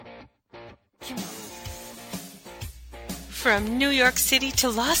From New York City to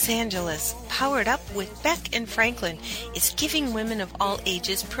Los Angeles, Powered Up with Beck and Franklin is giving women of all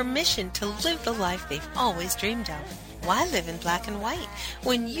ages permission to live the life they've always dreamed of. Why live in black and white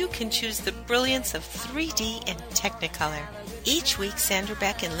when you can choose the brilliance of 3D and Technicolor? Each week, Sandra,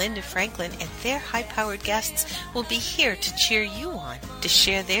 Beck, and Linda Franklin and their high-powered guests will be here to cheer you on, to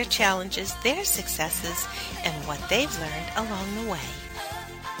share their challenges, their successes, and what they've learned along the way.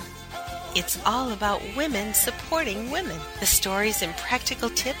 It's all about women supporting women. The stories and practical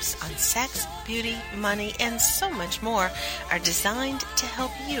tips on sex, beauty, money, and so much more are designed to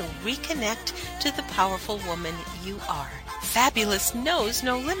help you reconnect to the powerful woman you are. Fabulous knows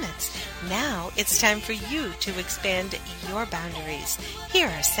no limits. Now it's time for you to expand your boundaries. Here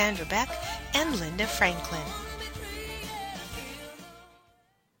are Sandra Beck and Linda Franklin.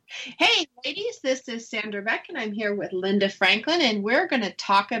 Hey, ladies, this is Sandra Beck, and I'm here with Linda Franklin, and we're going to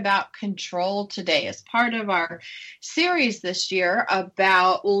talk about control today as part of our series this year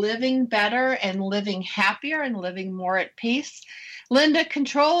about living better and living happier and living more at peace. Linda,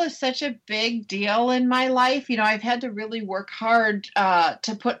 control is such a big deal in my life. You know, I've had to really work hard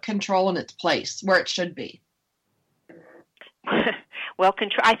to put control in its place where it should be. Well,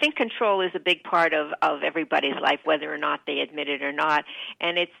 I think control is a big part of everybody's life, whether or not they admit it or not.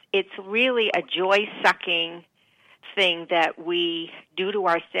 And it's really a joy-sucking thing that we do to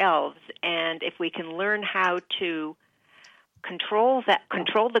ourselves. And if we can learn how to control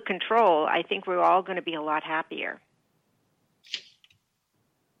the control, I think we're all going to be a lot happier.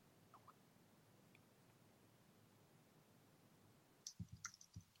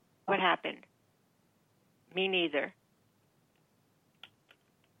 What happened? Me neither.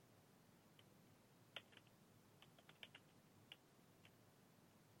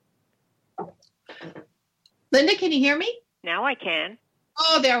 Linda, can you hear me? Now I can.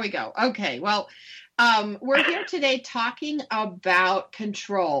 Oh, there we go. Okay. Well, we're here today talking about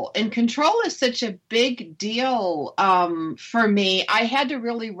control. And control is such a big deal for me. I had to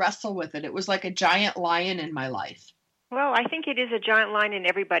really wrestle with it. It was like a giant lion in my life. Well, I think it is a giant lion in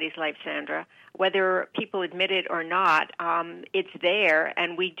everybody's life, Sandra. Whether people admit it or not, it's there,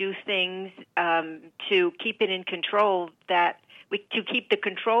 and we do things to keep it in control to keep the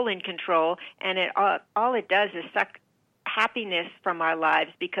control in control, and all it does is suck happiness from our lives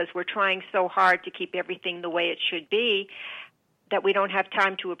because we're trying so hard to keep everything the way it should be that we don't have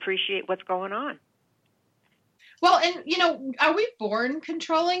time to appreciate what's going on. Well, and, you know, are we born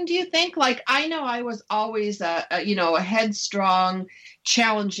controlling, do you think? Like, I know I was always a headstrong,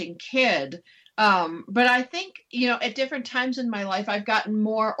 challenging kid. But I think, you know, at different times in my life, I've gotten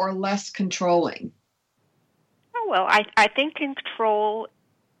more or less controlling. Oh, well, I think control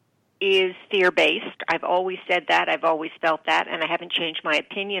is fear-based. I've always said that. I've always felt that, and I haven't changed my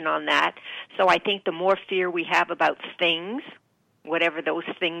opinion on that. So I think the more fear we have about things, whatever those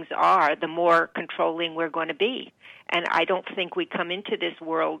things are, the more controlling we're going to be. And I don't think we come into this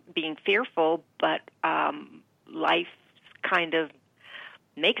world being fearful, but life kind of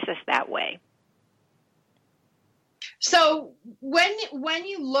makes us that way. So when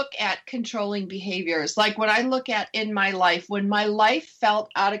you look at controlling behaviors, like what I look at in my life, when my life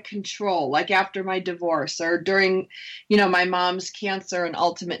felt out of control, like after my divorce or during, you know, my mom's cancer and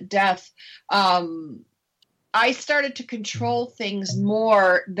ultimate death, I started to control things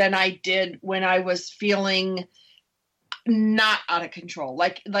more than I did when I was feeling not out of control.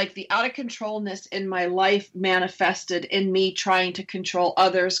 Like the out of controlness in my life manifested in me trying to control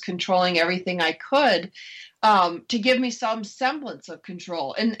others, controlling everything I could, to give me some semblance of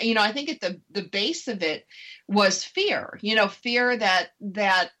control. And, you know, I think at the base of it was fear, you know, fear that,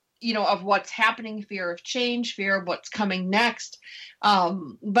 you know, of what's happening, fear of change, fear of what's coming next.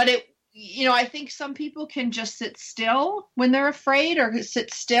 But it, you know, I think some people can just sit still when they're afraid or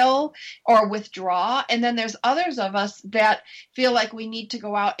sit still or withdraw. And then there's others of us that feel like we need to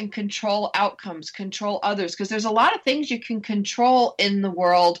go out and control outcomes, control others, because there's a lot of things you can control in the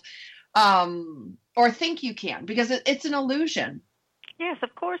world, or think you can, because it's an illusion. Yes,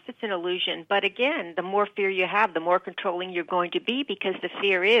 of course it's an illusion. But again, the more fear you have, the more controlling you're going to be, because the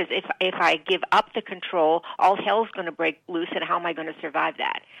fear is if I give up the control, all hell's going to break loose, and how am I going to survive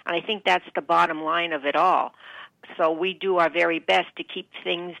that? And I think that's the bottom line of it all. So we do our very best to keep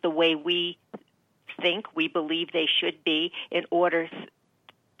things the way we think, we believe they should be, in order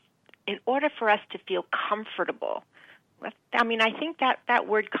for us to feel comfortable. I mean, I think that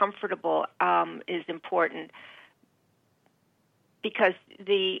word comfortable is important, because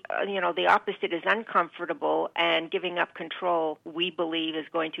the opposite is uncomfortable, and giving up control, we believe, is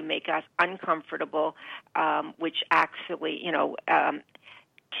going to make us uncomfortable, which actually,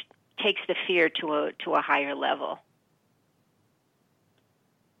 takes the fear to a higher level.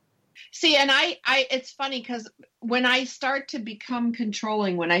 See, and it's funny because when I start to become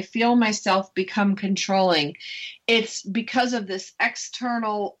controlling, when I feel myself become controlling, it's because of this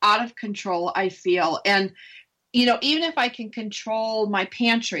external out of control I feel. And even if I can control my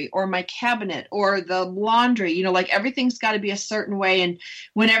pantry or my cabinet or the laundry, like everything's got to be a certain way. And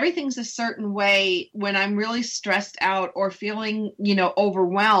when everything's a certain way, when I'm really stressed out or feeling,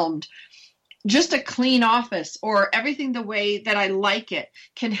 overwhelmed, just a clean office or everything the way that I like it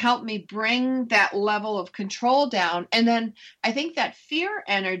can help me bring that level of control down. And then I think that fear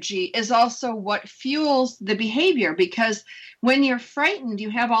energy is also what fuels the behavior, because when you're frightened, you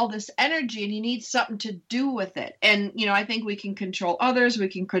have all this energy and you need something to do with it. And, I think we can control others, we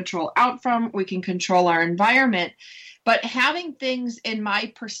can control we can control our environment, but having things in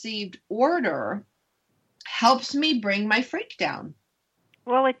my perceived order helps me bring my freak down.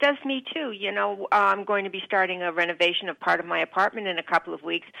 Well, it does me too. I'm going to be starting a renovation of part of my apartment in a couple of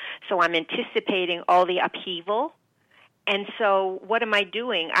weeks, so I'm anticipating all the upheaval. And so what am I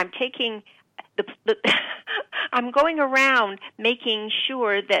doing? I'm taking I'm going around making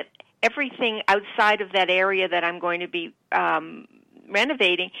sure that everything outside of that area that I'm going to be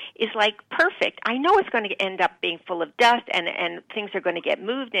renovating is like perfect. I know it's going to end up being full of dust and things are going to get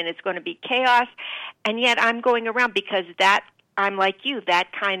moved and it's going to be chaos, and yet I'm going around because I'm like you,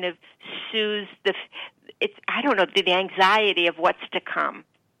 that kind of soothes the anxiety of what's to come.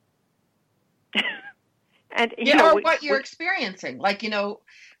 And or what you're experiencing. Like,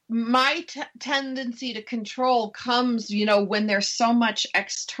 my tendency to control comes, when there's so much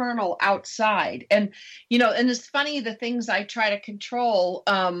external outside. And, and it's funny, the things I try to control,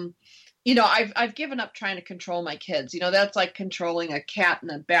 I've given up trying to control my kids. That's like controlling a cat in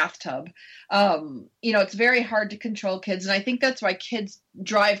a bathtub. It's very hard to control kids. And I think that's why kids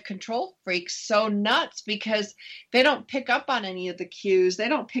drive control freaks so nuts, because they don't pick up on any of the cues. They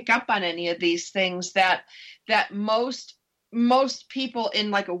don't pick up on any of these things that most people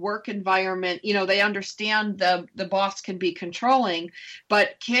in like a work environment, they understand the boss can be controlling,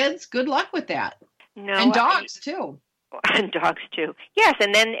 but kids, good luck with that. No, and dogs too. And dogs too. Yes,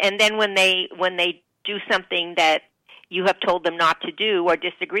 and then when they do something that you have told them not to do or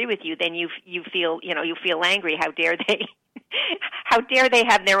disagree with you, then you feel angry. How dare they? How dare they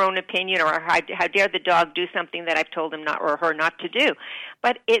have their own opinion, or how dare the dog do something that I've told him not or her not to do?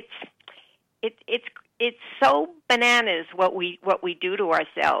 But it's so bananas what we do to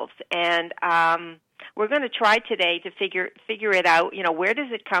ourselves, and we're going to try today to figure it out. Where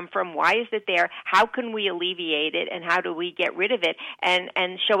does it come from? Why is it there? How can we alleviate it? And how do we get rid of it? And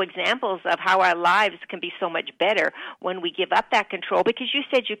show examples of how our lives can be so much better when we give up that control. Because you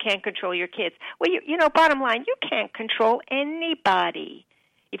said you can't control your kids. Well, bottom line, you can't control anybody.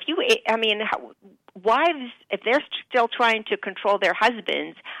 Wives, if they're still trying to control their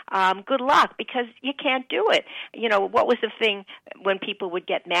husbands, good luck, because you can't do it. What was the thing when people would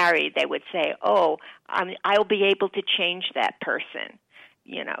get married? They would say, I'll be able to change that person.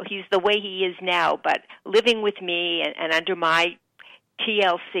 He's the way he is now, but living with me and under my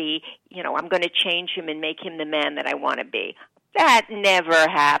TLC, I'm going to change him and make him the man that I want to be. That never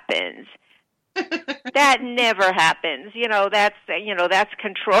happens. That never happens. That's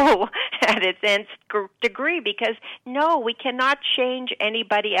control at its nth degree, because no, we cannot change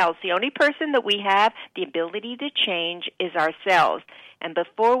anybody else. The only person that we have the ability to change is ourselves. And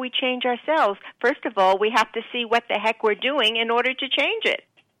before we change ourselves, first of all, we have to see what the heck we're doing in order to change it.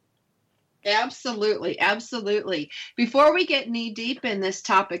 Absolutely. Absolutely. Before we get knee deep in this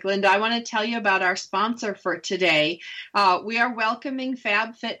topic, Linda, I want to tell you about our sponsor for today. We are welcoming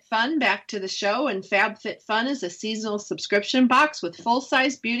FabFitFun back to the show, and FabFitFun is a seasonal subscription box with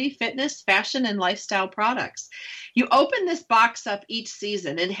full-size beauty, fitness, fashion, and lifestyle products. You open this box up each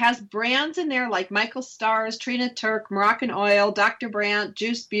season. It has brands in there like Michael Stars, Trina Turk, Moroccan Oil, Dr. Brandt,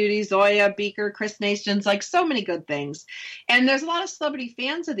 Juice Beauty, Zoya, Beaker, Chris Nations, like so many good things. And there's a lot of celebrity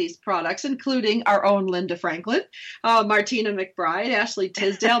fans of these products, including our own Linda Franklin, Martina McBride, Ashley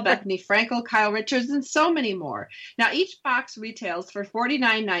Tisdale, Bethany Frankel, Kyle Richards, and so many more. Now, each box retails for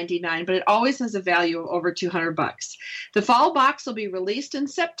 $49.99, but it always has a value of over $200. The fall box will be released in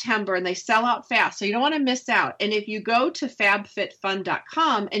September, and they sell out fast, so you don't want to miss out. And if you go to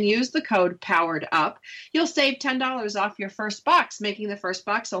FabFitFun.com and use the code POWEREDUP, you'll save $10 off your first box, making the first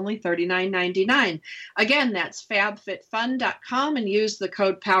box only $39.99. Again, that's FabFitFun.com and use the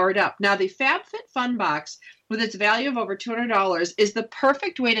code POWEREDUP. Now, the FabFitFun box with its value of over $200, is the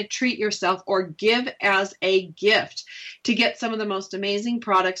perfect way to treat yourself or give as a gift to get some of the most amazing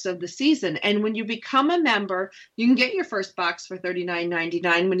products of the season. And when you become a member, you can get your first box for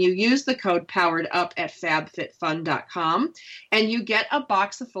 $39.99 when you use the code POWEREDUP at FabFitFun.com, and you get a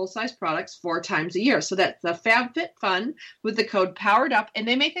box of full-size products 4 times a year. So that's the FabFitFun with the code POWEREDUP, and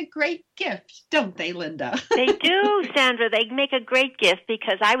they make a great gift, don't they, Linda? They do, Sandra. They make a great gift,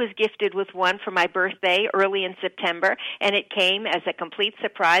 because I was gifted with one for my birthday early in September, and it came as a complete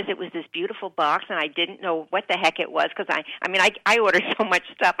surprise. It was this beautiful box, and I didn't know what the heck it was, because I order so much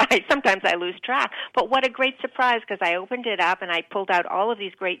stuff. Sometimes I lose track. But what a great surprise, because I opened it up and I pulled out all of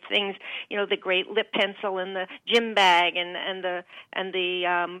these great things, the great lip pencil and the gym bag and the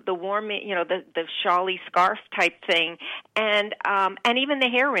warm, the shawly scarf type thing, and even the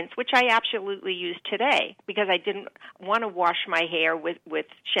hair rinse, which I absolutely use today, because I didn't want to wash my hair with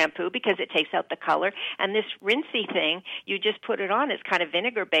shampoo because it takes out the color. And this rinsey thing, you just put it on. It's kind of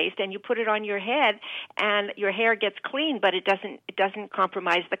vinegar based, and you put it on your head, and your hair gets clean, but it doesn't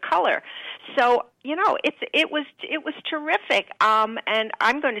compromise the color. So it was terrific. And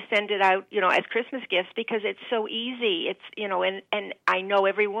I'm going to send it out, as Christmas gifts, because it's so easy. It's and I know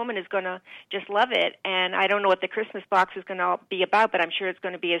every woman is going to just love it. And I don't know what the Christmas box is going to be about, but I'm sure it's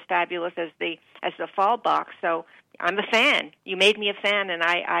going to be as fabulous as the fall box. So I'm a fan. You made me a fan, and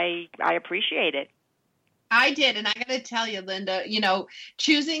I appreciate it. I did, and I got to tell you, Linda,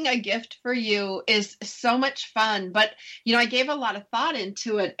 choosing a gift for you is so much fun. But, I gave a lot of thought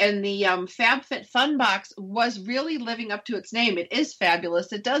into it, and the FabFitFun box was really living up to its name. It is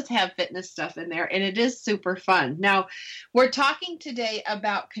fabulous. It does have fitness stuff in there, and it is super fun. Now, we're talking today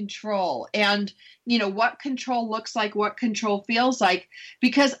about control and, what control looks like, what control feels like,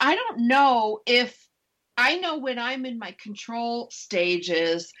 because I don't know if I know when I'm in my control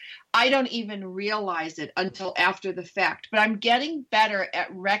stages, I don't even realize it until after the fact, but I'm getting better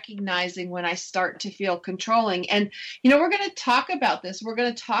at recognizing when I start to feel controlling. And, we're going to talk about this. We're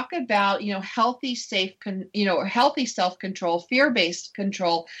going to talk about, healthy, safe, healthy self-control, fear-based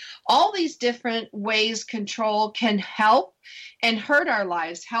control, all these different ways control can help and hurt our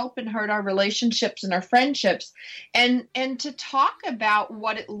lives, help and hurt our relationships and our friendships, and to talk about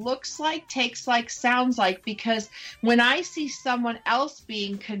what it looks like, takes like, sounds like, because when I see someone else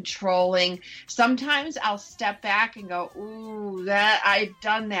being controlling, sometimes I'll step back and go, ooh, that I've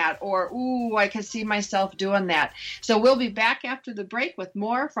done that, or ooh, I can see myself doing that. So we'll be back after the break with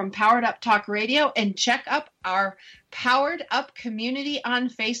more from Powered Up Talk Radio, and check up our Powered Up community on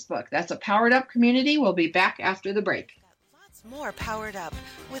Facebook. That's a Powered Up community. We'll be back after the break. More Powered Up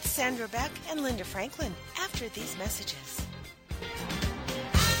with Sandra Beck and Linda Franklin after these messages.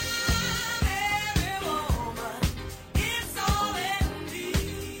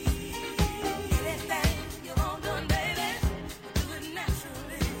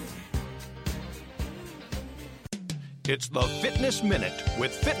 It's the Fitness Minute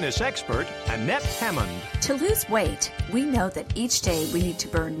with fitness expert Annette Hammond. To lose weight, we know that each day we need to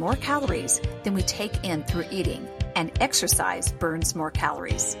burn more calories than we take in through eating, and exercise burns more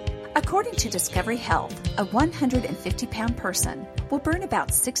calories. According to Discovery Health, a 150-pound person will burn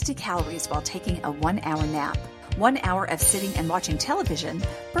about 60 calories while taking a 1-hour nap. 1 hour of sitting and watching television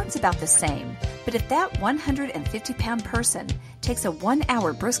burns about the same. But if that 150-pound person takes a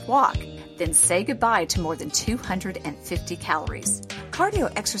 1-hour brisk walk, then say goodbye to more than 250 calories.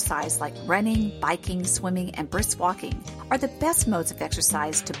 Cardio exercise like running, biking, swimming, and brisk walking are the best modes of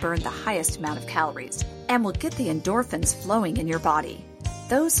exercise to burn the highest amount of calories and will get the endorphins flowing in your body.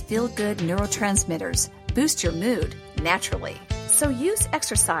 Those feel-good neurotransmitters boost your mood naturally. So use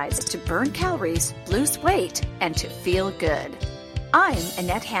exercise to burn calories, lose weight, and to feel good. I'm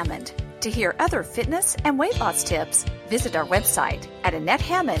Annette Hammond. To hear other fitness and weight loss tips, visit our website at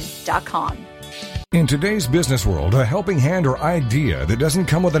AnnetteHammond.com. In today's business world, a helping hand or idea that doesn't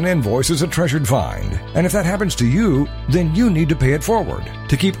come with an invoice is a treasured find. And if that happens to you, then you need to pay it forward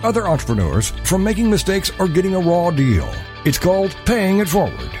to keep other entrepreneurs from making mistakes or getting a raw deal. It's called Paying It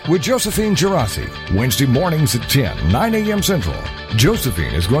Forward with Josephine Girassi, Wednesday mornings at 10, 9 a.m. Central.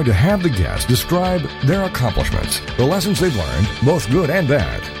 Josephine is going to have the guests describe their accomplishments, the lessons they've learned, both good and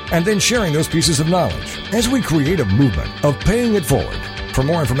bad, and then sharing those pieces of knowledge as we create a movement of paying it forward. For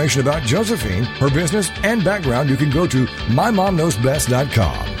more information about Josephine, her business, and background, you can go to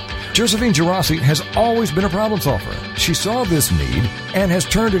mymomknowsbest.com. Josephine Girassi has always been a problem solver. She saw this need and has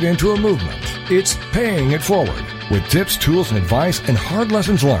turned it into a movement. It's Paying It Forward with tips, tools, and advice and hard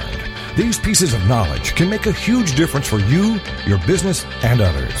lessons learned. These pieces of knowledge can make a huge difference for you, your business, and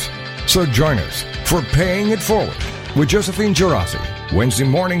others. So join us for Paying It Forward with Josephine Girassi, Wednesday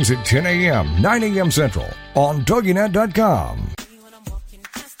mornings at 10 a.m., 9 a.m. Central on TogiNet.com.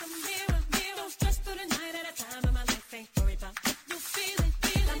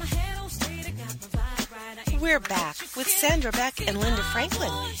 We're back with Sandra, Beck, and Linda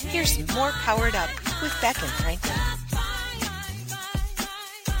Franklin. Here's more Powered Up with Beck and Franklin.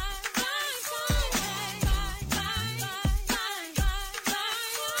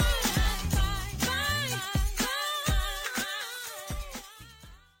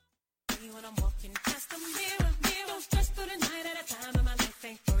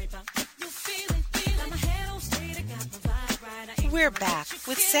 We're back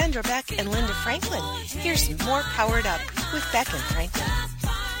with Sandra, Beck, and Linda Franklin. Here's more Powered Up with Beck and Franklin.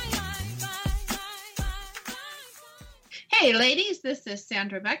 Hey ladies, this is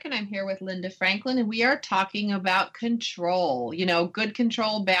Sandra Beck and I'm here with Linda Franklin and we are talking about control. You know, good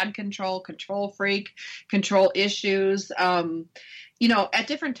control, bad control, control freak, control issues. You know, at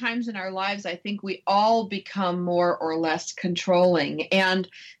different times in our lives, I think we all become more or less controlling. And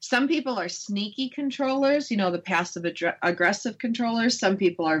some people are sneaky controllers, you know, the passive aggressive controllers. Some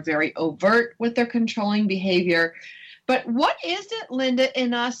people are very overt with their controlling behavior. But what is it, Linda,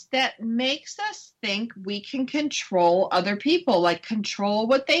 in us that makes us think we can control other people, like control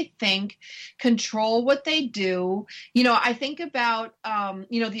what they think, control what they do? You know, I think about,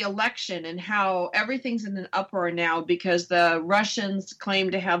 you know, the election and how everything's in an uproar now because the Russians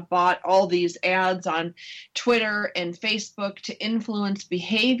claim to have bought all these ads on Twitter and Facebook to influence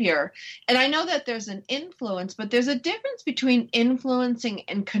behavior. And I know that there's an influence, but there's a difference between influencing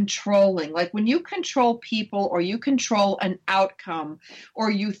and controlling. Like when you control people or you control an outcome, or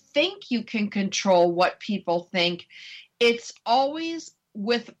you think you can control what people think, it's always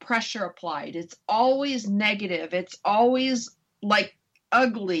with pressure applied. It's always negative. It's always like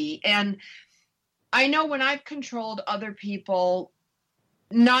ugly. And I know when I've controlled other people,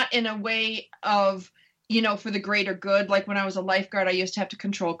 not in a way of, you know, for the greater good. Like when I was a lifeguard, I used to have to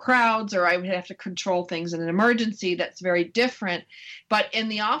control crowds or I would have to control things in an emergency. That's very different. But in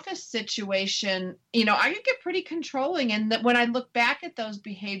the office situation, you know, I could get pretty controlling. And that when I look back at those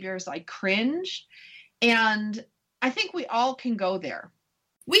behaviors, I cringe. And I think we all can go there.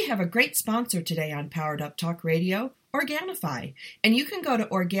 We have a great sponsor today on Powered Up Talk Radio, Organifi. And you can go to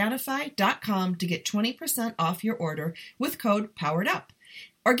Organifi.com to get 20% off your order with code POWEREDUP.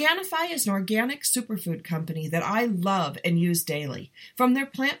 Organifi is an organic superfood company that I love and use daily. From their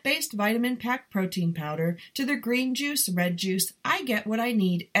plant-based vitamin-packed protein powder to their green juice, red juice, I get what I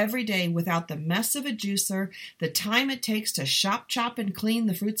need every day without the mess of a juicer, the time it takes to chop, and clean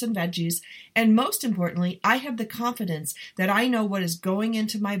the fruits and veggies, and most importantly, I have the confidence that I know what is going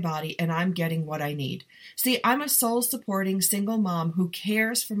into my body and I'm getting what I need. See, I'm a soul-supporting single mom who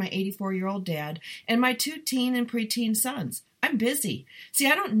cares for my 84-year-old dad and my 2 teen and preteen sons. I'm busy. See,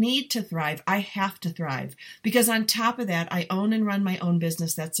 I don't need to thrive. I have to thrive. Because on top of that, I own and run my own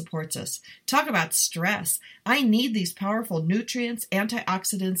business that supports us. Talk about stress. I need these powerful nutrients,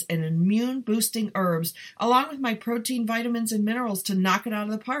 antioxidants, and immune-boosting herbs, along with my protein, vitamins, and minerals to knock it out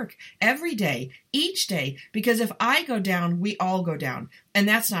of the park every day, each day. Because if I go down, we all go down. And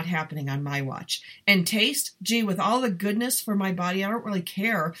that's not happening on my watch. And taste, gee, with all the goodness for my body, I don't really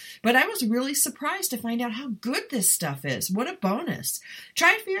care. But I was really surprised to find out how good this stuff is. What a bonus.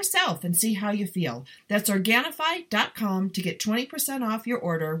 Try it for yourself and see how you feel. That's Organifi.com to get 20% off your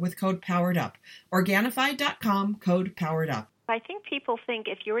order with code POWEREDUP. Organifi.com, code POWEREDUP. I think people think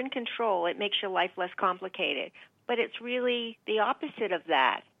if you're in control, it makes your life less complicated. But it's really the opposite of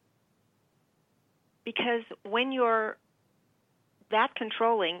that. Because when you're that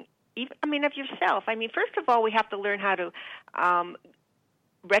controlling, even, of yourself. First of all, we have to learn how to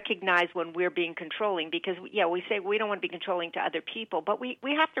recognize when we're being controlling because, we say we don't want to be controlling to other people, but we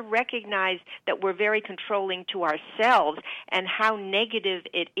have to recognize that we're very controlling to ourselves and how negative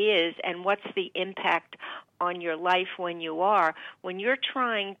it is and what's the impact on your life when you are. When you're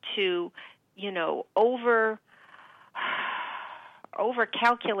trying to,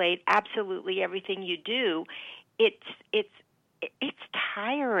 over-calculate absolutely everything you do, it's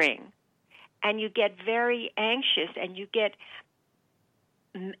tiring, and you get very anxious, and you get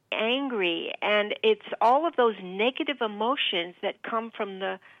angry, and it's all of those negative emotions that come from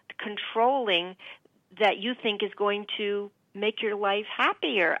the controlling that you think is going to make your life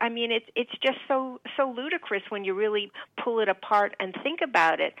happier. It's just so ludicrous when you really pull it apart and think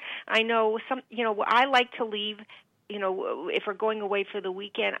about it. I know I like to leave. If we're going away for the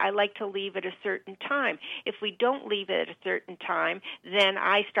weekend, I like to leave at a certain time. If we don't leave at a certain time, then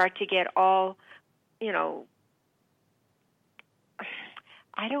I start to get all,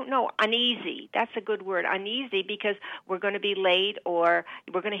 I don't know, uneasy. That's a good word, uneasy, because we're going to be late, or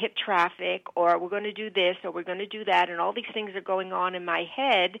we're going to hit traffic, or we're going to do this, or we're going to do that, and all these things are going on in my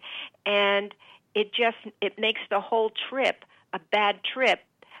head, and it makes the whole trip a bad trip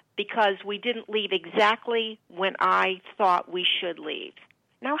because we didn't leave exactly when I thought we should leave.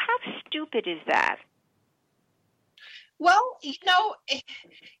 Now, how stupid is that? Well,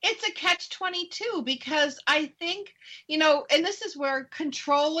 it's a catch-22 because I think, and this is where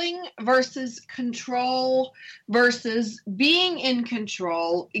controlling versus control versus being in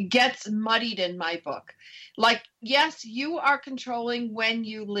control gets muddied in my book. Like, yes, you are controlling when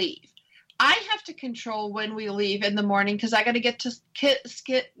you leave. I have to control when we leave in the morning because I got to get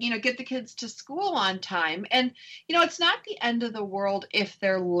the kids to school on time. And, it's not the end of the world if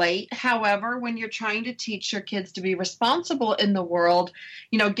they're late. However, when you're trying to teach your kids to be responsible in the world,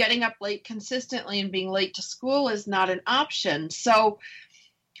 getting up late consistently and being late to school is not an option. So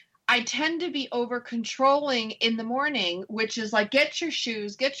I tend to be over controlling in the morning, which is like, get your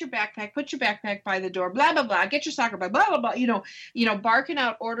shoes, get your backpack, put your backpack by the door, blah, blah, blah, get your soccer bag, blah, blah, blah, barking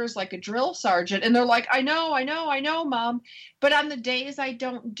out orders like a drill sergeant. And they're like, I know, Mom. But on the days I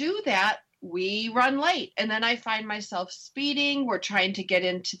don't do that, we run late. And then I find myself speeding. We're trying to get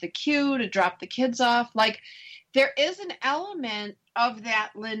into the queue to drop the kids off. Like, there is an element of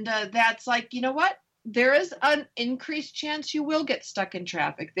that, Linda, that's like, you know what? There is an increased chance you will get stuck in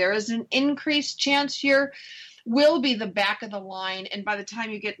traffic. There is an increased chance you will be the back of the line. And by the time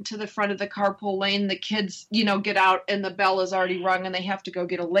you get into the front of the carpool lane, the kids, get out and the bell is already rung and they have to go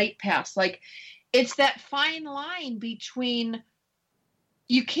get a late pass. Like, it's that fine line between,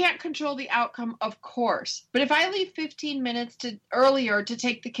 you can't control the outcome, of course. But if I leave 15 minutes earlier to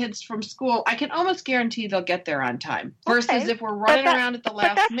take the kids from school, I can almost guarantee they'll get there on time. Versus if we're running around at the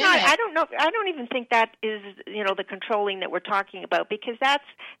last minute. I don't know. I don't even think that is, the controlling that we're talking about, because that's,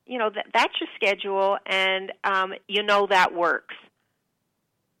 that's your schedule, and that works.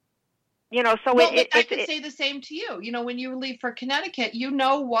 So I could say the same to you. When you leave for Connecticut,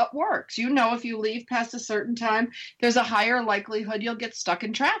 what works. If you leave past a certain time, there's a higher likelihood you'll get stuck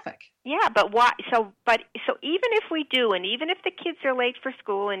in traffic. Yeah, but why? So even if we do, and even if the kids are late for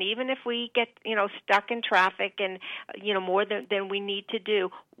school, and even if we get stuck in traffic, and more than we need to do,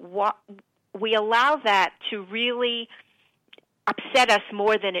 we allow that to really upset us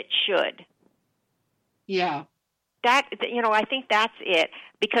more than it should. Yeah. That, I think that's it,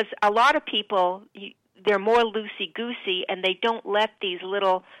 because a lot of people, they're more loosey-goosey, and they don't let these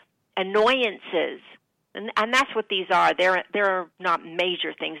little annoyances, and that's what these are. They're not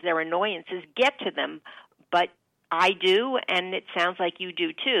major things. They're annoyances. Get to them, but I do, and it sounds like you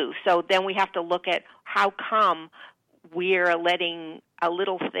do too. So then we have to look at how come we're letting a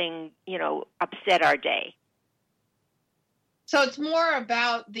little thing, upset our day. So it's more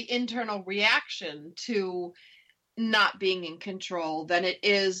about the internal reaction to not being in control than it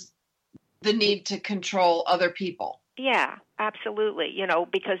is the need to control other people. Yeah, absolutely.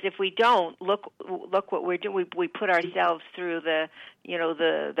 Because if we don't, look what we're doing. We put ourselves through the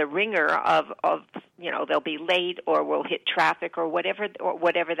ringer of they'll be late, or we'll hit traffic, or whatever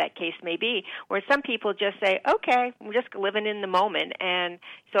that case may be. Where some people just say, okay, we're just living in the moment, and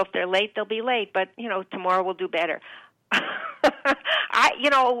so if they're late, they'll be late, but tomorrow we'll do better.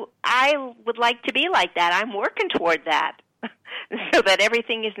 I would like to be like that. I'm working toward that, so that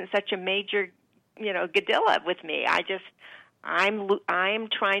everything isn't such a major, gadilla with me. I'm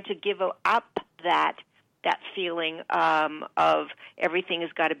trying to give up that feeling of everything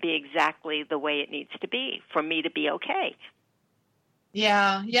has got to be exactly the way it needs to be for me to be okay.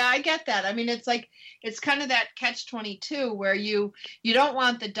 Yeah, I get that. I mean, it's kind of that catch-22 where you don't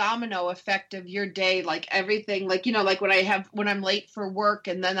want the domino effect of your day, like everything, like when I'm late for work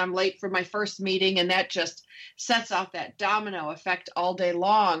and then I'm late for my first meeting, and that just sets off that domino effect all day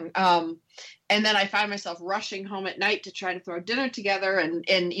long. And then I find myself rushing home at night to try to throw dinner together, and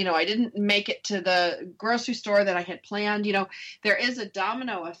I didn't make it to the grocery store that I had planned. There is a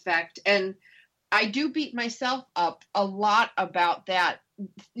domino effect, and I do beat myself up a lot about that.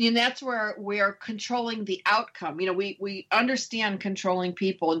 And that's where we're controlling the outcome. We understand controlling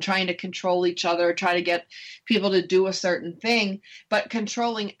people and trying to control each other, try to get people to do a certain thing. But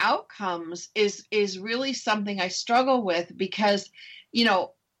controlling outcomes is really something I struggle with, because,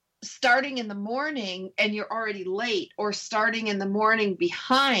 starting in the morning and you're already late, or starting in the morning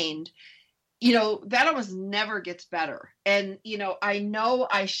behind, that almost never gets better. And, I know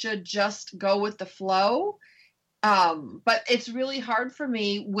I should just go with the flow. But it's really hard for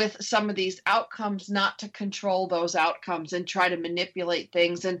me with some of these outcomes not to control those outcomes and try to manipulate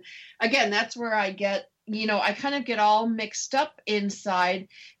things. And again, that's where I get, I kind of get all mixed up inside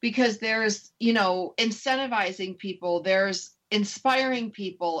because there's, incentivizing people, there's inspiring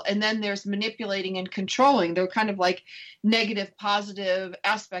people, and then there's manipulating and controlling. They're kind of like negative, positive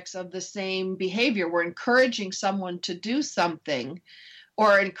aspects of the same behavior. We're encouraging someone to do something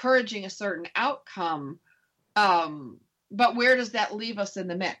or encouraging a certain outcome. But where does that leave us in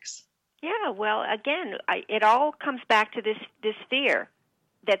the mix? Yeah, well, again, it all comes back to this fear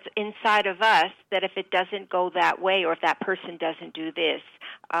that's inside of us, that if it doesn't go that way or if that person doesn't do this,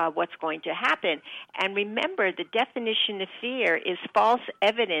 what's going to happen? And remember, the definition of fear is false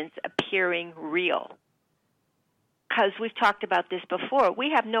evidence appearing real. Because we've talked about this before.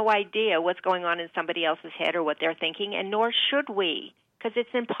 We have no idea what's going on in somebody else's head or what they're thinking, and nor should we, because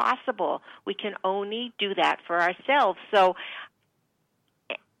it's impossible. We can only do that for ourselves. So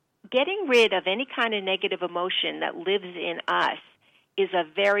getting rid of any kind of negative emotion that lives in us is a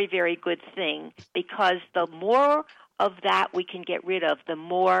very, very good thing, because the more of that we can get rid of, the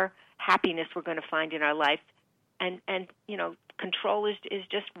more happiness we're going to find in our life. And control is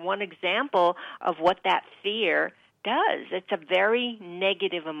just one example of what that fear does. It's a very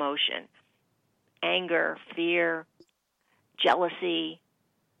negative emotion. Anger, fear, jealousy,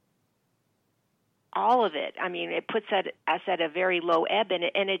 all of it. I mean, it puts us at a very low ebb,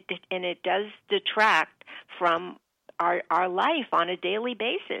 and it does detract from our life on a daily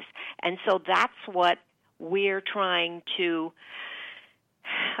basis. And so that's what we're trying to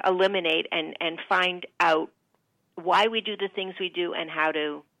eliminate and find out why we do the things we do and how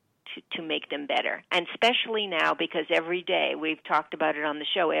to make them better. And especially now, because every day, we've talked about it on the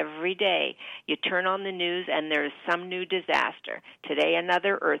show, every day you turn on the news and there's some new disaster. Today,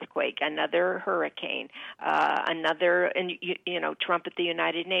 another earthquake, another hurricane, another, Trump at the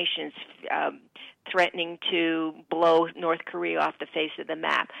United Nations threatening to blow North Korea off the face of the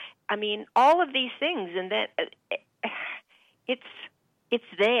map. I mean, all of these things, and then it's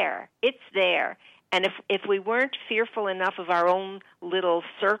there. It's there. And if we weren't fearful enough of our own little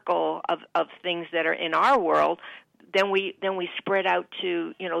circle of things that are in our world, then we spread out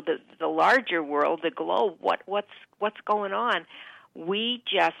to the larger world, the globe. What's going on? We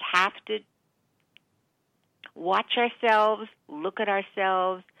just have to watch ourselves, look at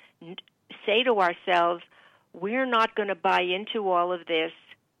ourselves, say to ourselves, we're not going to buy into all of this,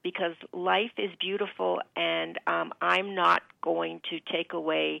 because life is beautiful, and I'm not going to take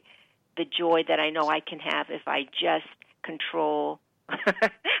away the joy that I know I can have if I just control.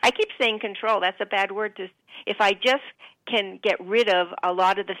 I keep saying control. That's a bad word. If I just can get rid of a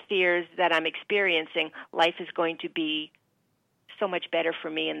lot of the fears that I'm experiencing, life is going to be so much better for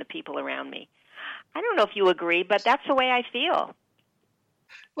me and the people around me. I don't know if you agree, but that's the way I feel.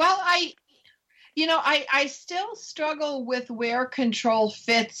 Well, I still struggle with where control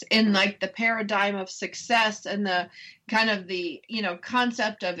fits in like the paradigm of success and the kind of the,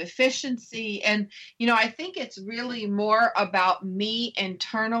 concept of efficiency. And, I think it's really more about me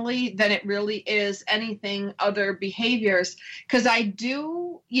internally than it really is anything other behaviors. Because I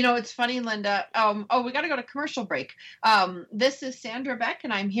do, it's funny, Linda. We got to go to commercial break. This is Sandra Beck,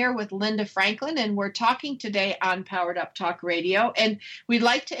 and I'm here with Linda Franklin, and we're talking today on Powered Up Talk Radio. And we'd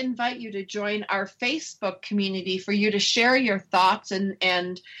like to invite you to join our Facebook community for you to share your thoughts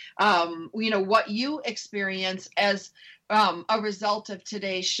and what you experience as a result of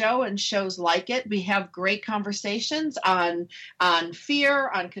today's show and shows like it. We have great conversations on fear,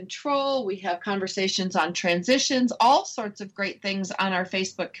 on control. We have conversations on transitions, all sorts of great things on our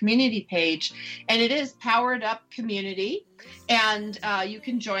Facebook community page. And it is Powered Up Community. And you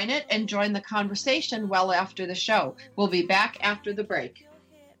can join it and join the conversation well after the show. We'll be back after the break.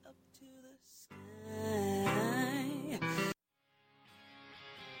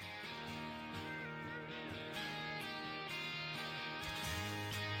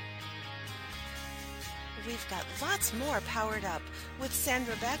 We've got lots more Powered Up with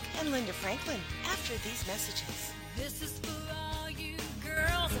Sandra Beck and Linda Franklin after these messages. This is for all you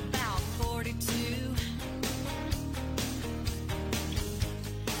girls about 42,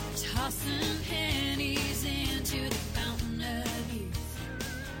 tossing pennies into the fountain of youth.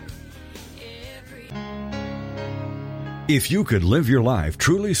 If you could live your life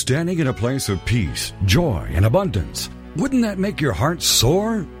truly standing in a place of peace, joy, and abundance, wouldn't that make your heart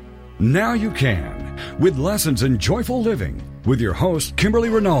soar? Now you can, with Lessons in Joyful Living, with your host, Kimberly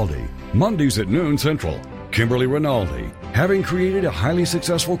Rinaldi, Mondays at noon Central. Kimberly Rinaldi, having created a highly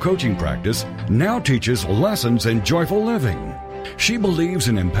successful coaching practice, now teaches Lessons in Joyful Living. She believes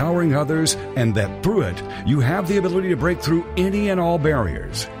in empowering others and that through it, you have the ability to break through any and all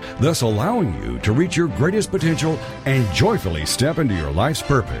barriers, thus allowing you to reach your greatest potential and joyfully step into your life's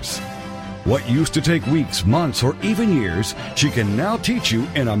purpose. What used to take weeks, months, or even years, she can now teach you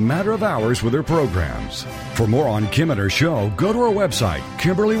in a matter of hours with her programs. For more on Kim and her show, go to her website,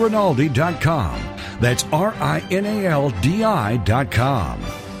 KimberlyRinaldi.com. That's RINALDI.com.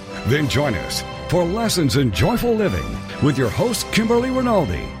 Then join us for Lessons in Joyful Living with your host, Kimberly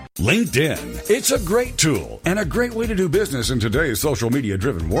Rinaldi. LinkedIn. It's a great tool and a great way to do business in today's social media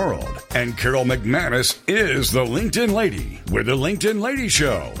driven world. And Carol McManus is the LinkedIn Lady with the LinkedIn Lady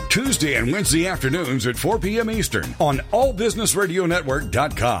Show. Tuesday and Wednesday afternoons at 4 p.m. Eastern on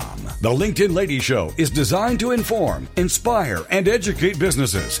allbusinessradionetwork.com. The LinkedIn Lady Show is designed to inform, inspire, and educate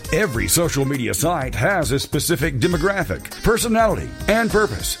businesses. Every social media site has a specific demographic, personality, and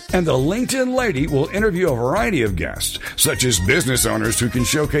purpose. And the LinkedIn Lady will interview a variety of guests, such as business owners who can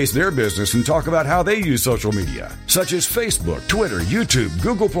showcase their business and talk about how they use social media, such as Facebook, Twitter, YouTube,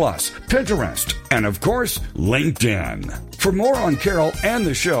 Google+, Pinterest, and of course, LinkedIn. For more on Carol and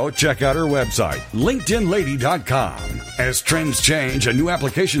the show, check out her website, LinkedInLady.com. As trends change and new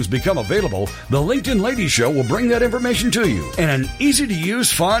applications become available, the LinkedIn Lady Show will bring that information to you in an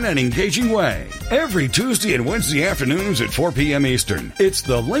easy-to-use, fun, and engaging way. Every Tuesday and Wednesday afternoons at 4 p.m. Eastern, it's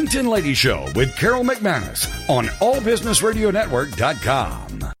the LinkedIn Lady Show with Carol McManus on allbusinessradionetwork.com.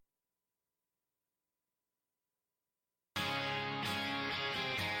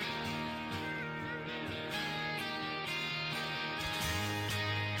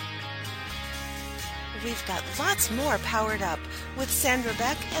 We've got lots more Powered Up with Sandra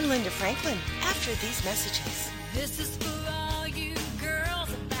Beck and Linda Franklin after these messages. This is for all you girls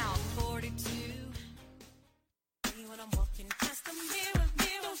about 42. When I'm walking past the mirror,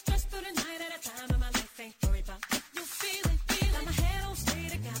 just for the night at a time, and my life ain't worried about what you feeling. My head on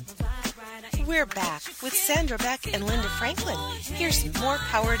straight, I got the vibe right. We're back with Sandra Beck and Linda Franklin. Here's more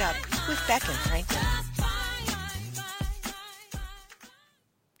Powered Up with Beck and Franklin.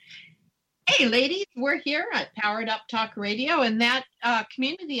 Hey, ladies, we're here at Powered Up Talk Radio, and that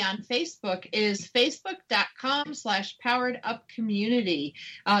community on Facebook is facebook.com/poweredupcommunity.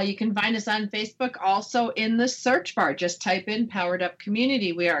 You can find us on Facebook also in the search bar. Just type in Powered Up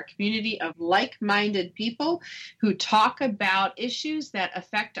Community. We are a community of like-minded people who talk about issues that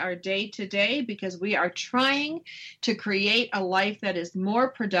affect our day-to-day because we are trying to create a life that is more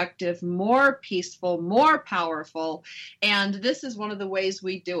productive, more peaceful, more powerful, and this is one of the ways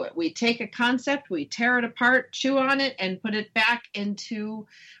we do it. We take a concept, we tear it apart, chew on it, and put it back into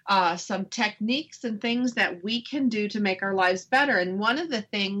some techniques and things that we can do to make our lives better. And one of the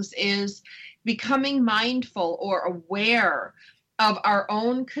things is becoming mindful or aware of our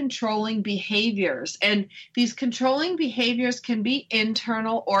own controlling behaviors. And these controlling behaviors can be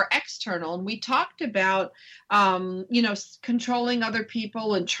internal or external. And we talked about, controlling other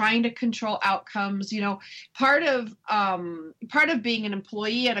people and trying to control outcomes. Part of being an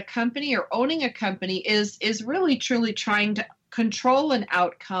employee at a company or owning a company is really truly trying to control an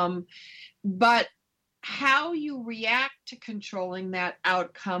outcome, but how you react to controlling that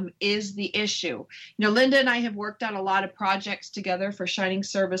outcome is the issue. Linda and I have worked on a lot of projects together for Shining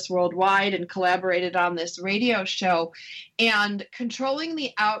Service Worldwide and collaborated on this radio show. And controlling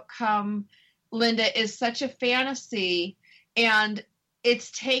the outcome, Linda, is such a fantasy. And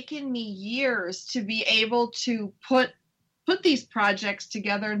it's taken me years to be able to put these projects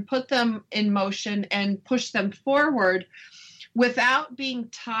together and put them in motion and push them forward without being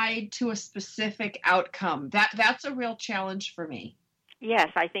tied to a specific outcome. That's a real challenge for me. Yes,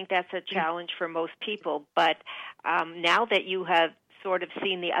 I think that's a challenge for most people. But now that you have sort of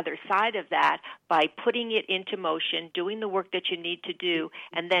seen the other side of that, by putting it into motion, doing the work that you need to do,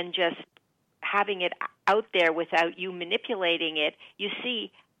 and then just having it out there without you manipulating it, you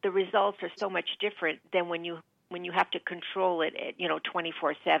see the results are so much different than when you have to control it,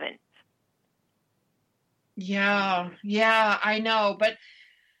 24/7. Yeah, I know, but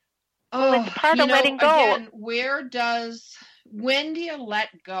it's part of letting go. Again, when do you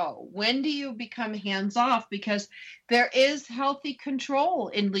let go? When do you become hands off? Because there is healthy control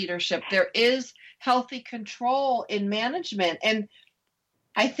in leadership. There is healthy control in management, and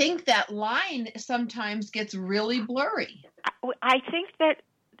I think that line sometimes gets really blurry. I think that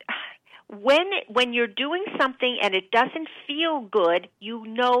when you're doing something and it doesn't feel good, you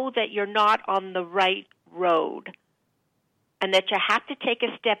know that you're not on the right road, and that you have to take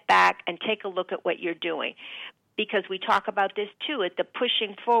a step back and take a look at what you're doing. Because we talk about this too, at the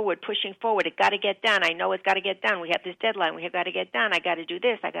pushing forward. It got to get done. I know it's got to get done. We have this deadline. We have got to get done. I got to do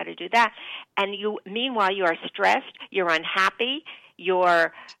this. I got to do that. And meanwhile, you are stressed. You're unhappy.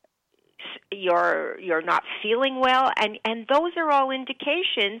 You're not feeling well. And those are all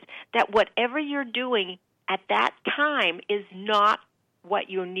indications that whatever you're doing at that time is not what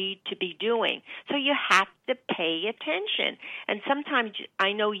you need to be doing. So you have to pay attention. And sometimes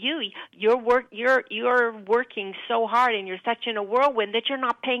I know you're working so hard and you're such in a whirlwind that you're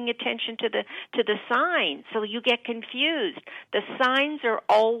not paying attention to the signs. So you get confused. The signs are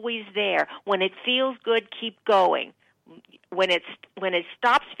always there. When it feels good, keep going. When it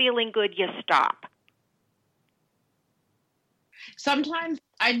stops feeling good, you stop. Sometimes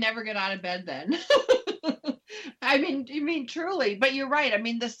I never get out of bed then. I mean, truly, but you're right. I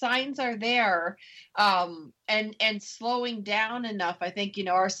mean, the signs are there, and slowing down enough. I think,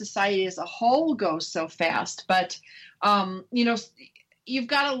 our society as a whole goes so fast, but, you've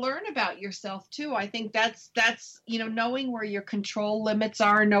got to learn about yourself too. I think that's, knowing where your control limits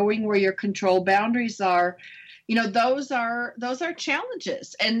are, knowing where your control boundaries are. Those are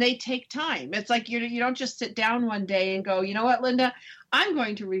challenges, and they take time. It's like you don't just sit down one day and go, you know what, Linda, I'm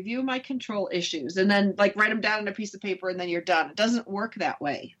going to review my control issues, and then write them down on a piece of paper, and then you're done. It doesn't work that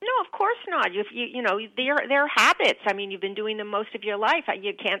way. No, of course not. They're habits. I mean, you've been doing them most of your life.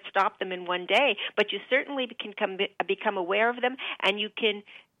 You can't stop them in one day, but you certainly can become aware of them, and you can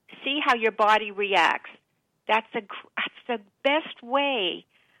see how your body reacts. That's the best way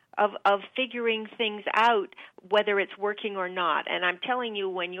of figuring things out, whether it's working or not. And I'm telling you,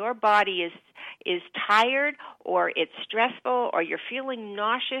 when your body is tired, or it's stressful, or you're feeling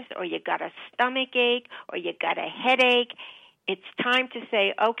nauseous, or you got a stomach ache, or you got a headache, it's time to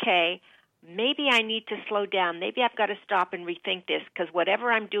say, okay, maybe I need to slow down. Maybe I've got to stop and rethink this, because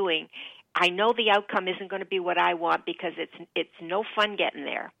whatever I'm doing, I know the outcome isn't going to be what I want, because it's no fun getting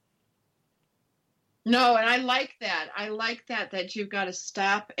there. No, and I like that. I like that you've got to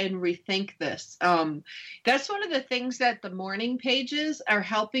stop and rethink this. That's one of the things that the morning pages are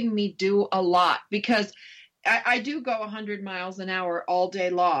helping me do a lot, because I do go 100 miles an hour all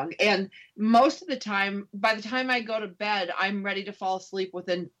day long. And most of the time, by the time I go to bed, I'm ready to fall asleep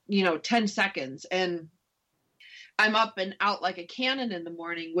within, 10 seconds. And I'm up and out like a cannon in the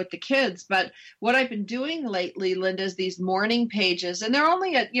morning with the kids. But what I've been doing lately, Linda, is these morning pages, and they're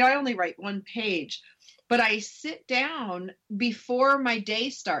only I only write one page, but I sit down before my day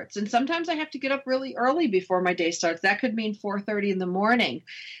starts. And sometimes I have to get up really early before my day starts. That could mean 4:30 in the morning.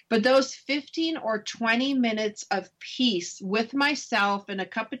 But those 15 or 20 minutes of peace with myself and a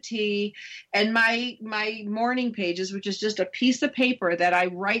cup of tea and my morning pages, which is just a piece of paper that I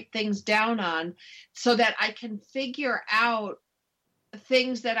write things down on so that I can figure out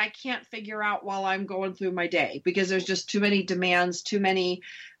things that I can't figure out while I'm going through my day, because there's just too many demands, too many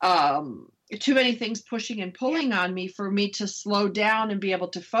things pushing and pulling on me for me to slow down and be able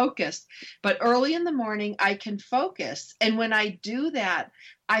to focus. But early in the morning, I can focus. And when I do that,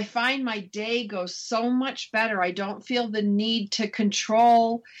 I find my day goes so much better. I don't feel the need to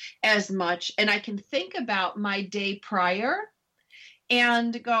control as much. And I can think about my day prior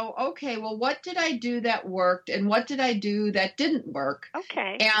and go, okay, well, what did I do that worked, and what did I do that didn't work?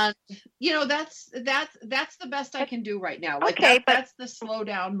 Okay. And that's the best I can do right now. That's the slow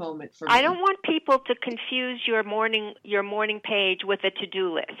down moment for me. I don't want people to confuse your morning page with a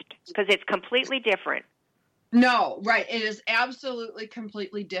to-do list, because it's completely different. No, right. It is absolutely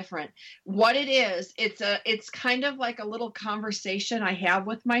completely different. What it is, it's kind of like a little conversation I have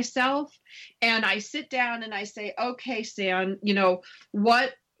with myself, and I sit down and I say, okay, Sam,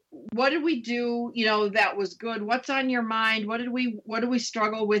 what did we do, that was good? What's on your mind? What did we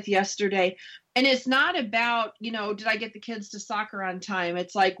struggle with yesterday? And it's not about, did I get the kids to soccer on time?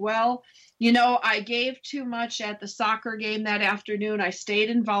 It's like, well, I gave too much at the soccer game that afternoon. I stayed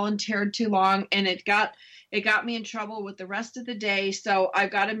and volunteered too long, and it got me in trouble with the rest of the day. So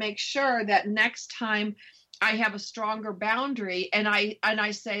I've got to make sure that next time I have a stronger boundary, and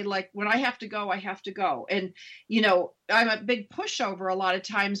I say, like, when I have to go, I have to go. And, I'm a big pushover a lot of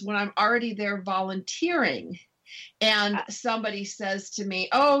times when I'm already there volunteering, and somebody says to me,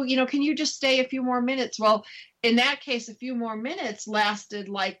 oh, can you just stay a few more minutes? Well, in that case, a few more minutes lasted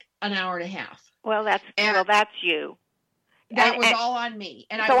like an hour and a half. Well, that's you. That was all on me.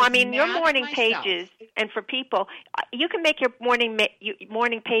 And so, your morning pages, and for people, you can make your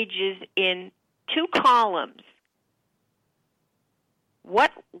morning pages in 2 columns.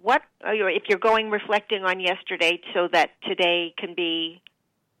 What if you're reflecting on yesterday so that today can be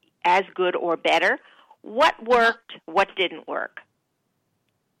as good or better? What worked? What didn't work?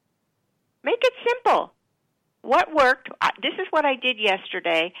 Make it simple. What worked? This is what I did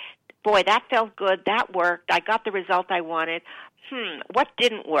yesterday. Boy, that felt good. That worked. I got the result I wanted. What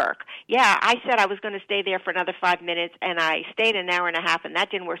didn't work? Yeah, I said I was going to stay there for another 5 minutes, and I stayed an hour and a half, and that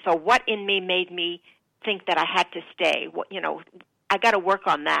didn't work. So what in me made me think that I had to stay? I got to work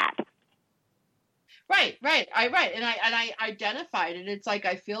on that. Right. And I identified it. It's like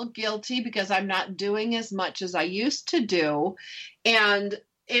I feel guilty because I'm not doing as much as I used to do. And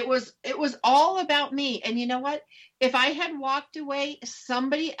it was all about me. And you know what? If I had walked away,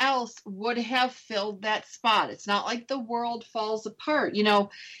 somebody else would have filled that spot. It's not like the world falls apart.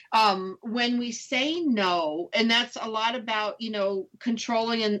 When we say no, and that's a lot about,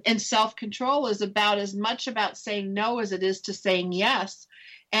 controlling and self-control is about as much about saying no as it is to saying yes.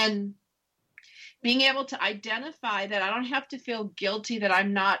 And being able to identify that I don't have to feel guilty that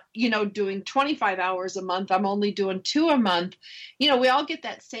I'm not, doing 25 hours a month. I'm only doing 2 a month. We all get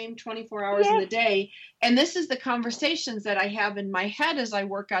that same 24 hours in the day. And this is the conversations that I have in my head as I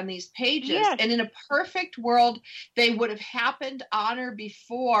work on these pages. Yes. And in a perfect world, they would have happened on or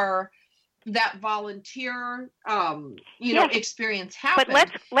before that volunteer, experience happened.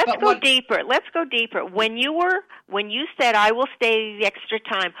 But let's go deeper. Let's go deeper. When you said I will stay the extra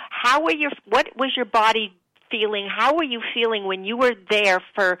time, what was your body feeling? How were you feeling when you were there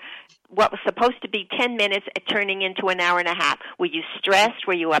for what was supposed to be 10 minutes turning into an hour and a half? Were you stressed?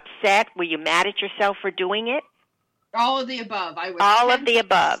 Were you upset? Were you mad at yourself for doing it? All of the above. I was all of the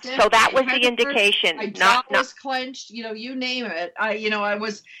above. So that was the indication. My jaw was clenched. You name it.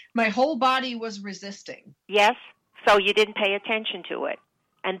 My whole body was resisting. Yes. So you didn't pay attention to it,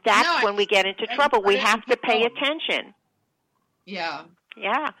 and that's when we get into trouble. We have to pay attention. Yeah.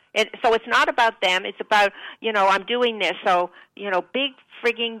 Yeah. So it's not about them. It's about I'm doing this. So big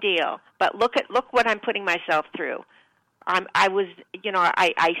frigging deal. But look what I'm putting myself through. I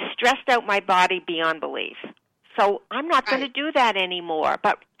stressed out my body beyond belief. So I'm not going to do that anymore.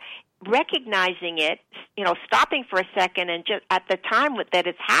 But recognizing it, stopping for a second and just at the time that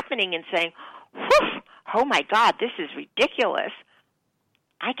it's happening and saying, whew, oh my God, this is ridiculous.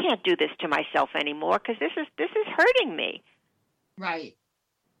 I can't do this to myself anymore because this is hurting me. Right.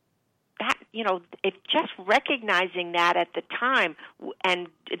 That, if just recognizing that at the time and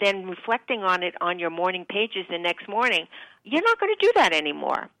then reflecting on it on your morning pages the next morning, you're not going to do that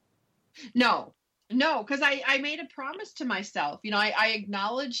anymore. No, because I made a promise to myself. I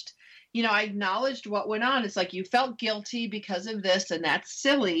acknowledged, what went on. It's like you felt guilty because of this, and that's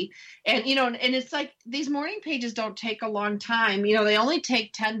silly. And, and it's like these morning pages don't take a long time. They only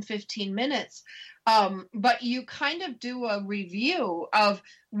take 10, 15 minutes. But you kind of do a review of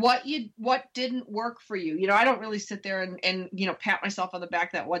what didn't work for you. I don't really sit there and pat myself on the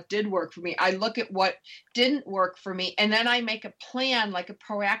back that what did work for me. I look at what didn't work for me, and then I make a plan, like a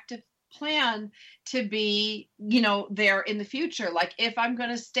proactive plan to be, there in the future. Like if I'm going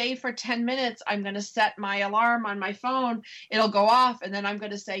to stay for 10 minutes, I'm going to set my alarm on my phone. It'll go off. And then I'm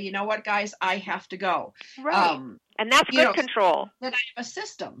going to say, you know what, guys, I have to go. Right. And that's good control. Then I have a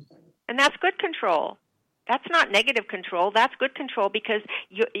system. And that's good control. That's not negative control. That's good control because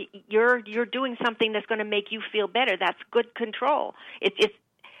you're doing something that's going to make you feel better. That's good control.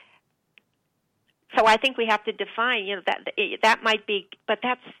 So I think we have to define, that might be, but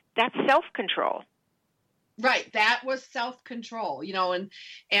that's self-control. Right. That was self-control,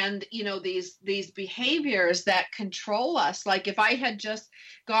 and these behaviors that control us. Like if I had just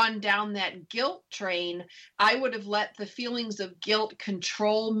gone down that guilt train, I would have let the feelings of guilt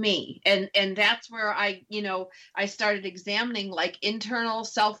control me. And that's where I started examining like internal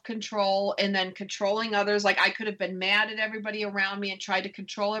self-control and then controlling others. Like I could have been mad at everybody around me and tried to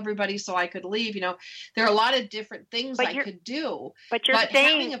control everybody so I could leave. There are a lot of different things I could do. But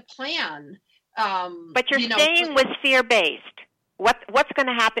having a plan. But you're staying with fear-based. What's going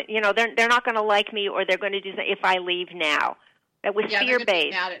to happen? They're not going to like me, or they're going to do something if I leave now. That was fear-based. They're going to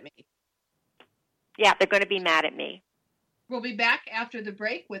be mad at me. Yeah, they're going to be mad at me. We'll be back after the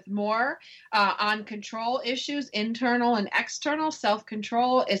break with more on control issues, internal and external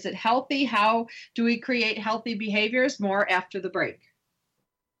self-control. Is it healthy? How do we create healthy behaviors? More after the break.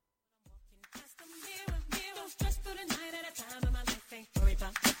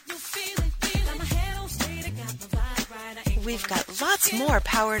 We've got lots more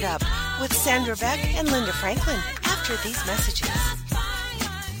Powered Up with Sandra Beck and Linda Franklin after these messages.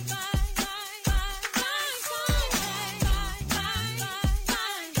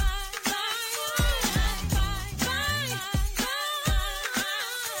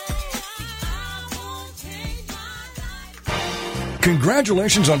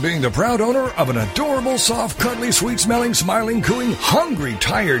 Congratulations on being the proud owner of an adorable, soft, cuddly, sweet-smelling, smiling, cooing, hungry,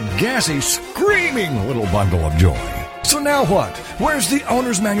 tired, gassy, screaming little bundle of joy. So now what? Where's the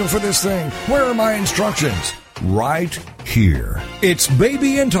owner's manual for this thing? Where are my instructions? Right here. It's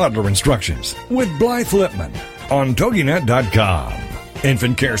Baby and Toddler Instructions with Blythe Lipman on TogiNet.com.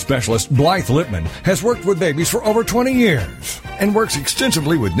 Infant care specialist Blythe Lippman has worked with babies for over 20 years and works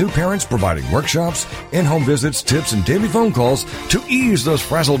extensively with new parents, providing workshops, in-home visits, tips, and daily phone calls to ease those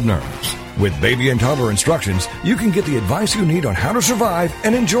frazzled nerves. With baby and toddler instructions, you can get the advice you need on how to survive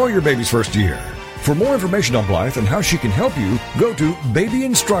and enjoy your baby's first year. For more information on Blythe and how she can help you, go to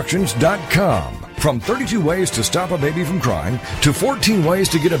babyinstructions.com. From 32 ways to stop a baby from crying to 14 ways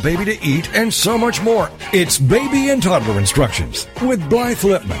to get a baby to eat and so much more. It's Baby and Toddler Instructions with Blythe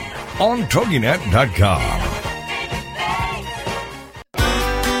Lippman on TogiNet.com.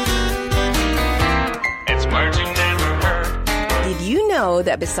 It's words you never heard. Did you know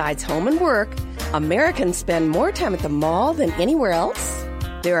that besides home and work, Americans spend more time at the mall than anywhere else?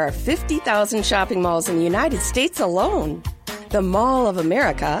 There are 50,000 shopping malls in the United States alone. The Mall of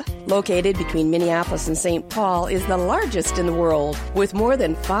America, located between Minneapolis and St. Paul, is the largest in the world, with more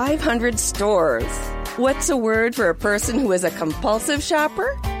than 500 stores. What's a word for a person who is a compulsive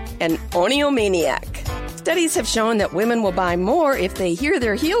shopper? An oniomaniac. Studies have shown that women will buy more if they hear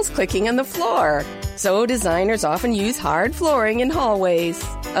their heels clicking on the floor. So designers often use hard flooring in hallways.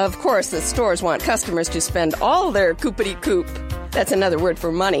 Of course, the stores want customers to spend all their coopity-coop. That's another word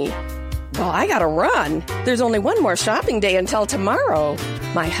for money. Well, I gotta run. There's only one more shopping day until tomorrow.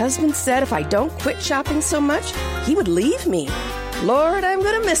 My husband said if I don't quit shopping so much, he would leave me. Lord, I'm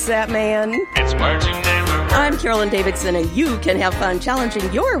gonna miss that man. It's words you never heard. I'm Carolyn Davidson, and you can have fun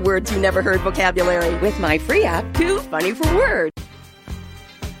challenging your words you never heard vocabulary with my free app, Too Funny for Words.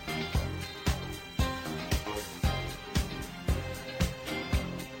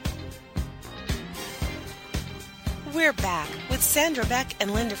 We're back with Sandra Beck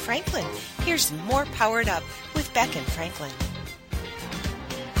and Linda Franklin. Here's more Powered Up with Beck and Franklin.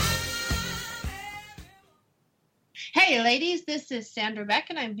 Hey, ladies, this is Sandra Beck,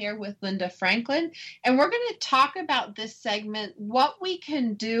 and I'm here with Linda Franklin, and we're going to talk about this segment, what we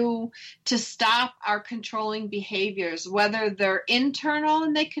can do to stop our controlling behaviors, whether they're internal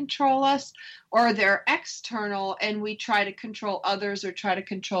and they control us, or they're external and we try to control others or try to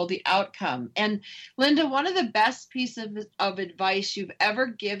control the outcome. And Linda, one of the best pieces of advice you've ever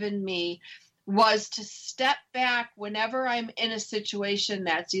given me was to step back whenever I'm in a situation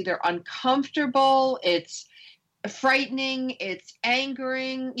that's either uncomfortable, it's frightening, it's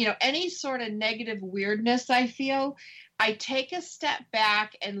angering, any sort of negative weirdness I feel. I take a step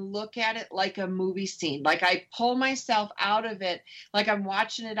back and look at it like a movie scene. Like I pull myself out of it, like I'm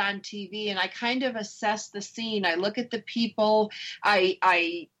watching it on TV, and I kind of assess the scene. I look at the people.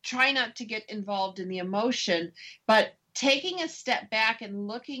 I try not to get involved in the emotion, but taking a step back and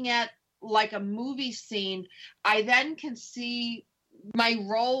looking at like a movie scene, I then can see my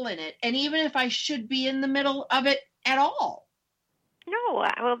role in it, and even if I should be in the middle of it at all. No,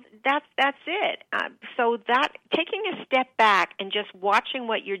 well, that's it. So that taking a step back and just watching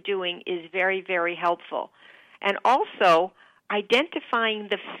what you're doing is very, very helpful. And also identifying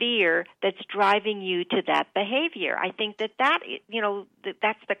the fear that's driving you to that behavior. I think that's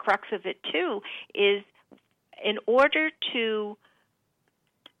the crux of it too, is in order to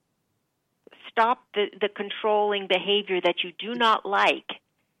stop the controlling behavior that you do not like,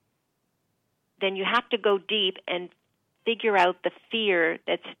 then you have to go deep and figure out the fear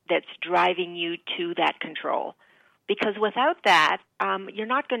that's driving you to that control. Because without that, you're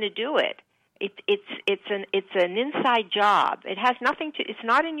not going to do it. It's an inside job. It has nothing to. It's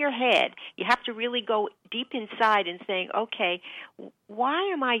not in your head. You have to really go deep inside and saying, okay, why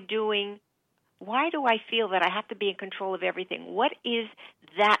do I feel that I have to be in control of everything? What is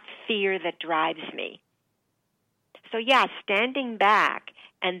that fear that drives me? So yeah, standing back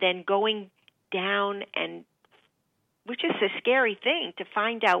and then going down, and which is a scary thing, to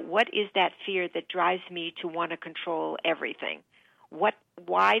find out what is that fear that drives me to want to control everything.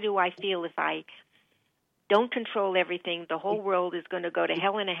 Why do I feel if I don't control everything, the whole world is going to go to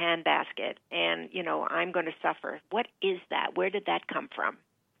hell in a handbasket, and I'm going to suffer? What is that? Where did that come from?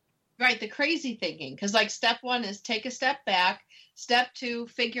 Right, the crazy thinking. Because like step one is take a step back. Step two,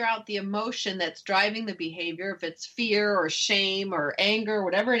 figure out the emotion that's driving the behavior, if it's fear or shame or anger,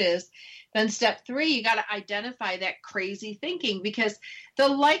 whatever it is. Then step three, you got to identify that crazy thinking, because the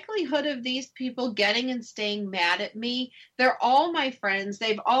likelihood of these people getting and staying mad at me, they're all my friends.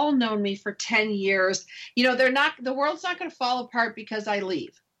 They've all known me for 10 years. The world's not going to fall apart because I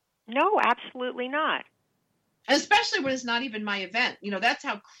leave. No, absolutely not. Especially when it's not even my event. That's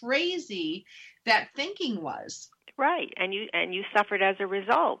how crazy that thinking was. Right, and you suffered as a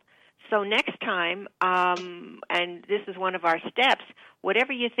result. So next time, and this is one of our steps,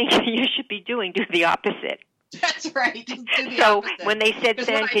 whatever you think you should be doing, do the opposite. That's right. Just do the So opposite. when they said, Because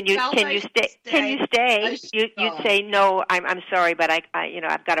 "Sam, when I can you felt can I you should stay?" I should You'd go. say, "No, I'm sorry, but I you know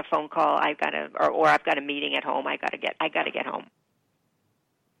I've got a phone call. I've got to or I've got a meeting at home. I got to get home."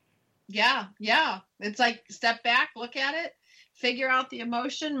 Yeah. It's like step back, look at it, figure out the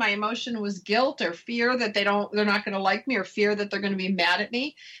emotion. My emotion was guilt or fear that they're not going to like me, or fear that they're going to be mad at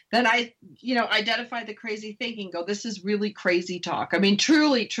me. Then I, identify the crazy thinking, go, this is really crazy talk. I mean,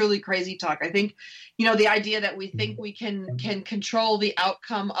 truly, truly crazy talk. I think, the idea that we think we can control the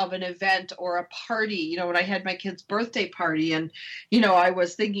outcome of an event or a party. When I had my kid's birthday party and, I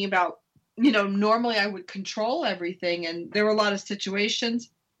was thinking about, normally I would control everything, and there were a lot of situations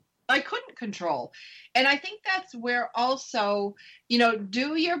I couldn't control. And I think that's where also,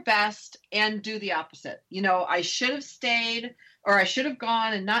 do your best and do the opposite. I should have stayed, or I should have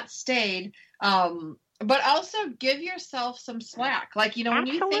gone and not stayed. But also give yourself some slack. Like, when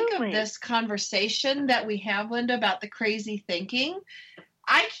you think of this conversation that we have, Linda, about the crazy thinking,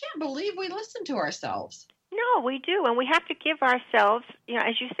 I can't believe we listen to ourselves. No, we do. And we have to give ourselves,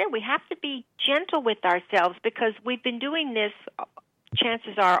 as you said, we have to be gentle with ourselves, because we've been doing this,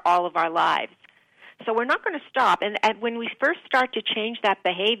 chances are, all of our lives. So we're not going to stop. And when we first start to change that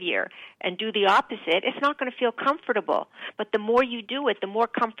behavior and do the opposite, it's not going to feel comfortable. But the more you do it, the more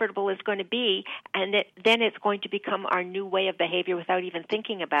comfortable it's going to be, and then it's going to become our new way of behavior without even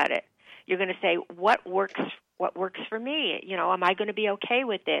thinking about it. You're going to say, what works for me? Am I going to be okay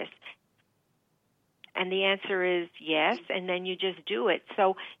with this? And the answer is yes, and then you just do it.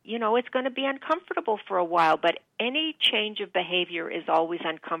 So, it's going to be uncomfortable for a while, but any change of behavior is always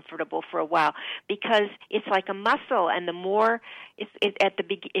uncomfortable for a while, because it's like a muscle, and the more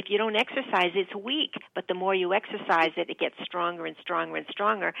if you don't exercise, it's weak, but the more you exercise it, it gets stronger and stronger and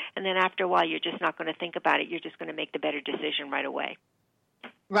stronger, and then after a while, you're just not going to think about it. You're just going to make the better decision right away.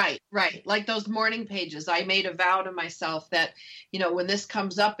 Right. Like those morning pages. I made a vow to myself that, when this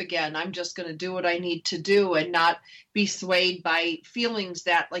comes up again, I'm just going to do what I need to do and not be swayed by feelings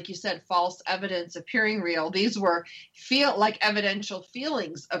that, like you said, false evidence appearing real. These were evidential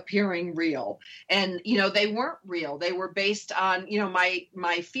feelings appearing real. And, they weren't real. They were based on,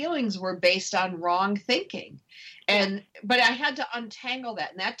 my feelings were based on wrong thinking. But I had to untangle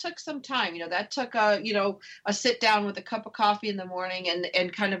that, and that took some time. That took a sit down with a cup of coffee in the morning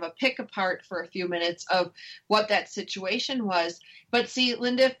and kind of a pick apart for a few minutes of what that situation was. But see,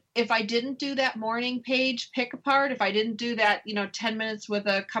 Linda, if I didn't do that morning page pick apart, if I didn't do that, 10 minutes with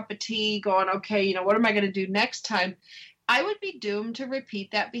a cup of tea going, okay, what am I going to do next time? I would be doomed to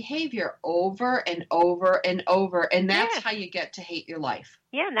repeat that behavior over and over and over. And that's how you get to hate your life.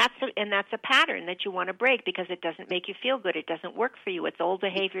 Yeah, and that's a pattern that you want to break, because it doesn't make you feel good. It doesn't work for you. It's old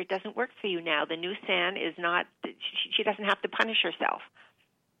behavior. It doesn't work for you now. The new San is not, she doesn't have to punish herself.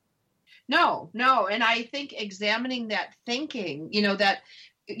 No. And I think examining that thinking,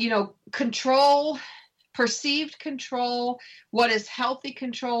 control, perceived control, what is healthy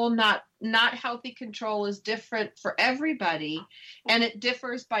control, not healthy control, is different for everybody, and it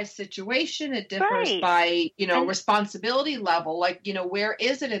differs by situation, it differs by responsibility level, like where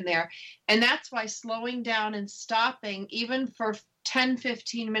is it in there. And that's why slowing down and stopping, even for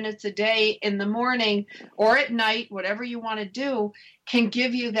 10-15 minutes a day in the morning or at night, whatever you want to do, can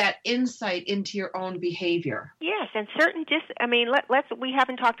give you that insight into your own behavior. Yes, and certain we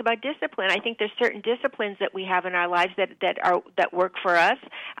haven't talked about discipline. I think there's certain disciplines that we have in our lives that work for us,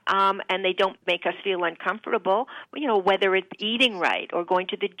 and they don't make us feel uncomfortable. Whether it's eating right or going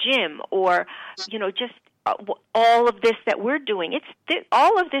to the gym or just all of this that we're doing.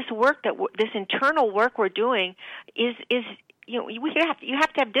 All of this work this internal work we're doing is you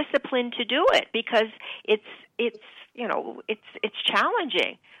have to have discipline to do it, because it's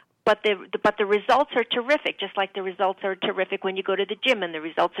challenging. But the results are terrific, just like the results are terrific when you go to the gym, and the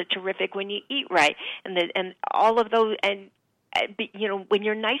results are terrific when you eat right, and all of those, and when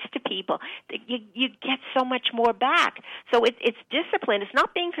you're nice to people, you get so much more back. So it's discipline. It's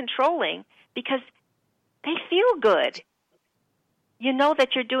not being controlling, because they feel good. You know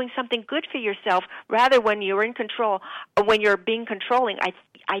that you're doing something good for yourself, rather when you're in control, or when you're being controlling.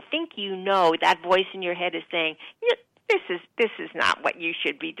 I think that voice in your head is saying, this is not what you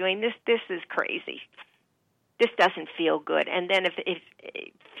should be doing. This is crazy. This doesn't feel good. And then if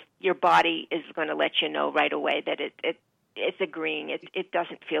your body is going to let you know right away that it's agreeing, it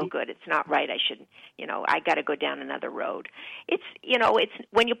doesn't feel good. It's not right. I should, I got to go down another road. It's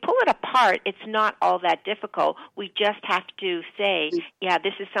when you pull it apart, it's not all that difficult. We just have to say, yeah,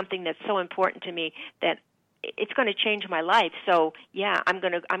 this is something that's so important to me that it's going to change my life. So yeah, I'm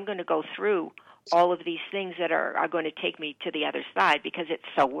going to go through all of these things that are going to take me to the other side, because it's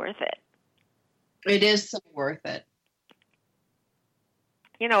so worth it. It is so worth it.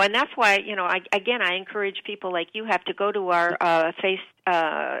 And that's why, I encourage people like you have to go to our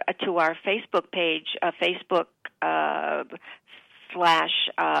Facebook page, Facebook /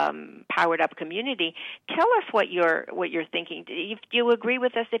 Powered Up Community. Tell us what you're thinking. Do you agree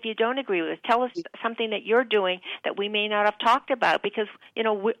with us? If you don't agree with us, tell us something that you're doing that we may not have talked about. Because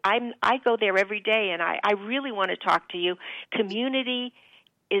I go there every day, and I really want to talk to you. Community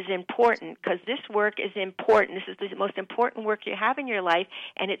is important because this work is important. This is the most important work you have in your life,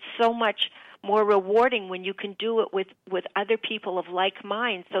 and it's so much more rewarding when you can do it with other people of like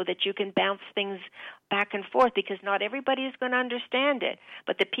mind so that you can bounce things back and forth, because not everybody is going to understand it.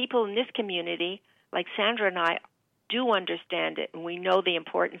 But the people in this community, like Sandra and I, do understand it, and we know the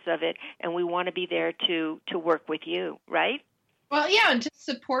importance of it, and we want to be there to work with you, right? Well, yeah, and to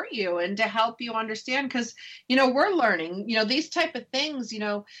support you and to help you understand, because, we're learning, these type of things,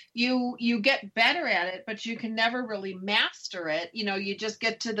 you get better at it, but you can never really master it. You just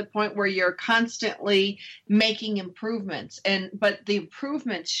get to the point where you're constantly making improvements, but the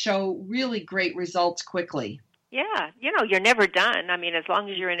improvements show really great results quickly. Yeah, you're never done. I mean, as long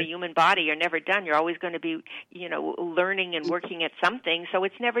as you're in a human body, you're never done. You're always going to be, learning and working at something. So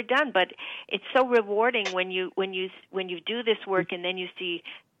it's never done. But it's so rewarding when you do this work and then you see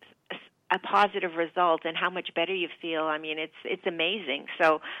a positive result and how much better you feel. I mean, it's amazing.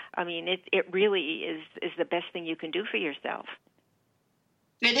 So, I mean, it really is the best thing you can do for yourself.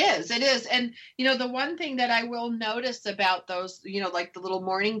 It is. And, the one thing that I will notice about those, like the little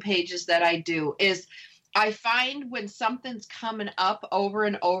morning pages that I do is I find when something's coming up over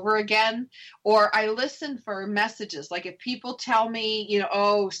and over again, or I listen for messages, like if people tell me,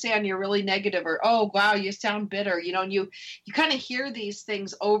 oh, San, you're really negative, or, oh, wow, you sound bitter, and you kind of hear these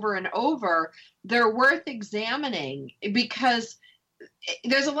things over and over, they're worth examining because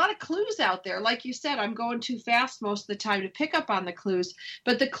there's a lot of clues out there. Like you said, I'm going too fast most of the time to pick up on the clues,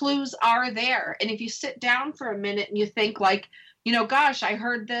 but the clues are there. And if you sit down for a minute and you think like, gosh, I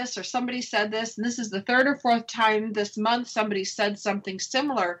heard this or somebody said this, and this is the third or fourth time this month somebody said something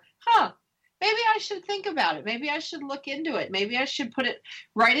similar. Maybe I should think about it. Maybe I should look into it. Maybe I should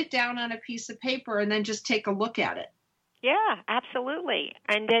write it down on a piece of paper and then just take a look at it. Yeah, absolutely.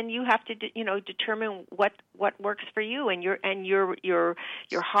 And then you have to, determine what works for you, and your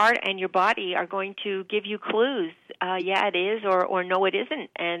heart and your body are going to give you clues. Yeah, it is, or no, it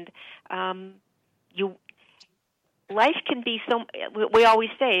isn't. And life can be so. We always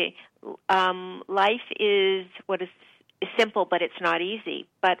say, life is what is simple, but it's not easy.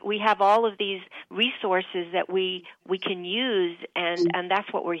 But we have all of these resources that we can use, and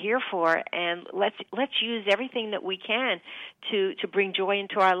that's what we're here for. And let's use everything that we can to bring joy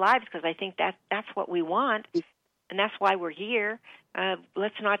into our lives, because I think that's what we want, and that's why we're here.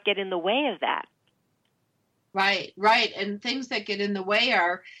 Let's not get in the way of that. Right. And things that get in the way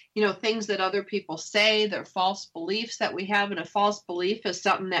are, things that other people say, they're false beliefs that we have. And a false belief is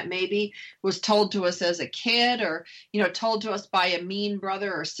something that maybe was told to us as a kid, or, told to us by a mean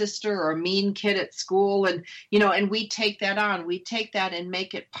brother or sister or a mean kid at school. And, and we take that on. We take that and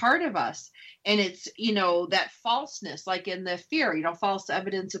make it part of us. And it's, that falseness, like in the fear, false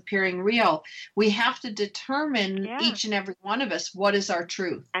evidence appearing real. We have to determine, each and every one of us, what is our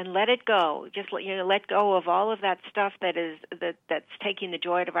truth. And let it go. Just let go of all of that stuff that's taking the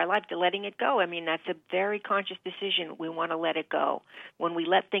joy out of our life, to letting it go. I mean, that's a very conscious decision. We want to let it go. When we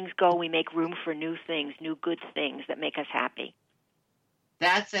let things go, we make room for new things, new good things that make us happy.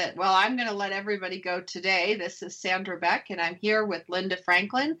 That's it. Well, I'm going to let everybody go today. This is Sandra Beck, and I'm here with Linda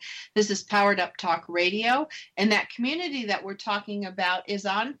Franklin. This is Powered Up Talk Radio, and that community that we're talking about is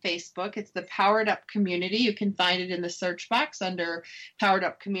on Facebook. It's the Powered Up Community. You can find it in the search box under Powered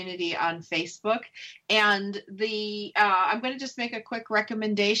Up Community on Facebook. And I'm going to just make a quick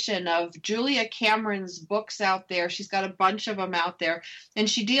recommendation of Julia Cameron's books out there. She's got a bunch of them out there, and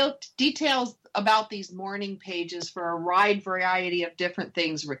she details about these morning pages for a wide variety of different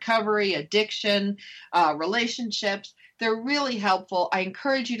things: recovery, addiction, relationships. They're really helpful. I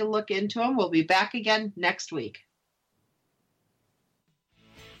encourage you to look into them. We'll be back again next week.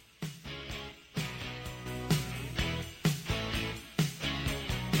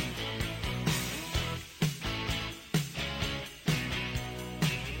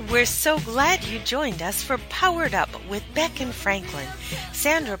 We're so glad you joined us for Powered Up with Beck and Franklin.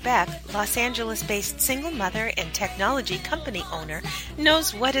 Sandra Beck, Los Angeles-based single mother and technology company owner,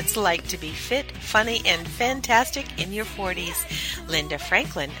 knows what it's like to be fit, funny, and fantastic in your 40s. Linda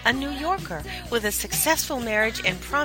Franklin, a New Yorker with a successful marriage and